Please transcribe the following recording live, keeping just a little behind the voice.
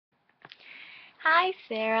Hi,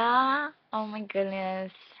 Sarah. Oh my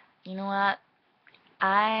goodness. You know what?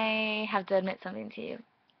 I have to admit something to you.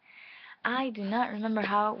 I do not remember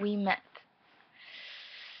how we met.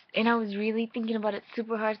 And I was really thinking about it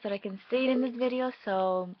super hard so that I can say it in this video.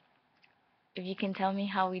 So, if you can tell me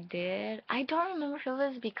how we did. I don't remember if it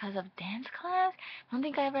was because of dance class. I don't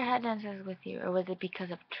think I ever had dance class with you. Or was it because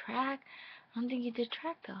of track? I don't think you did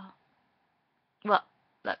track though. Well,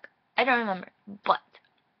 look, I don't remember. But,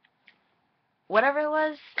 whatever it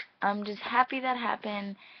was, I'm just happy that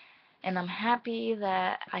happened. And I'm happy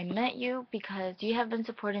that I met you because you have been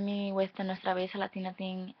supporting me with the Nuestra Belleza Latina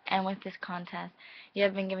thing and with this contest. You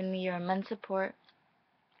have been giving me your immense support,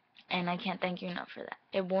 and I can't thank you enough for that.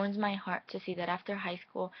 It warms my heart to see that after high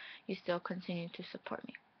school, you still continue to support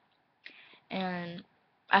me. And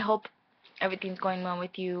I hope everything's going well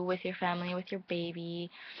with you, with your family, with your baby,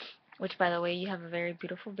 which, by the way, you have a very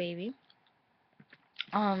beautiful baby.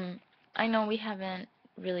 Um, I know we haven't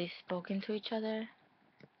really spoken to each other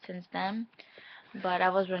since then, but I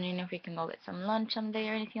was wondering if we can go get some lunch someday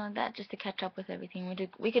or anything like that, just to catch up with everything.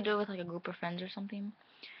 We could do it with like a group of friends or something.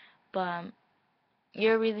 But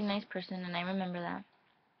you're a really nice person, and I remember that.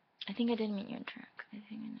 I think I did meet you in track.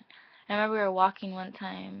 I remember we were walking one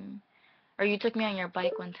time, or you took me on your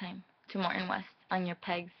bike one time to Morton West on your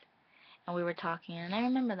pegs, and we were talking, and I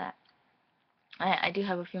remember that. I do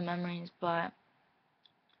have a few memories, but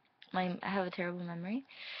I have a terrible memory,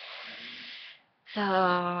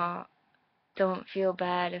 so don't feel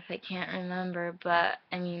bad if I can't remember. But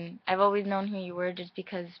I mean, I've always known who you were just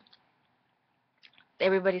because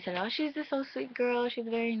everybody said, "Oh, she's a so sweet girl. She's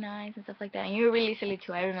very nice and stuff like that." And you were really silly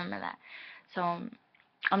too. I remember that. So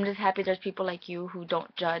I'm just happy there's people like you who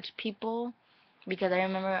don't judge people, because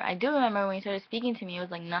I do remember when you started speaking to me, it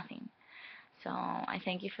was like nothing. So I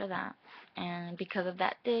thank you for that. And because of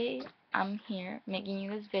that day, I'm here making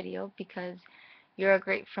you this video because you're a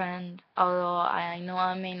great friend. Although I know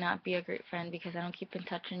I may not be a great friend because I don't keep in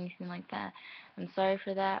touch or anything like that. I'm sorry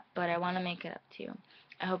for that, but I want to make it up to you.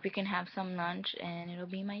 I hope you can have some lunch and it'll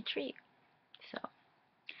be my treat. So,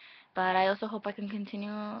 but I also hope I can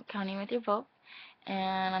continue counting with your vote.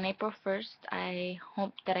 And on April 1st, I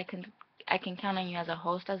hope that I can count on you as a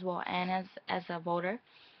host as well and as a voter,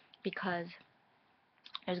 because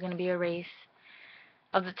there's going to be a race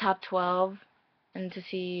of the top 12 and to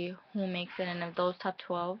see who makes it, and of those top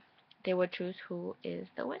 12 they would choose who is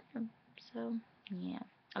the winner. So yeah,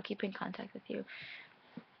 I'll keep in contact with you.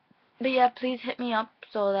 But yeah, please hit me up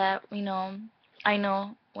so that I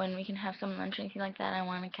know when we can have some lunch or anything like that. I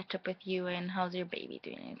want to catch up with you and how's your baby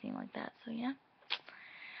doing, anything like that. So yeah,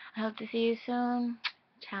 I hope to see you soon.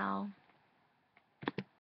 Ciao.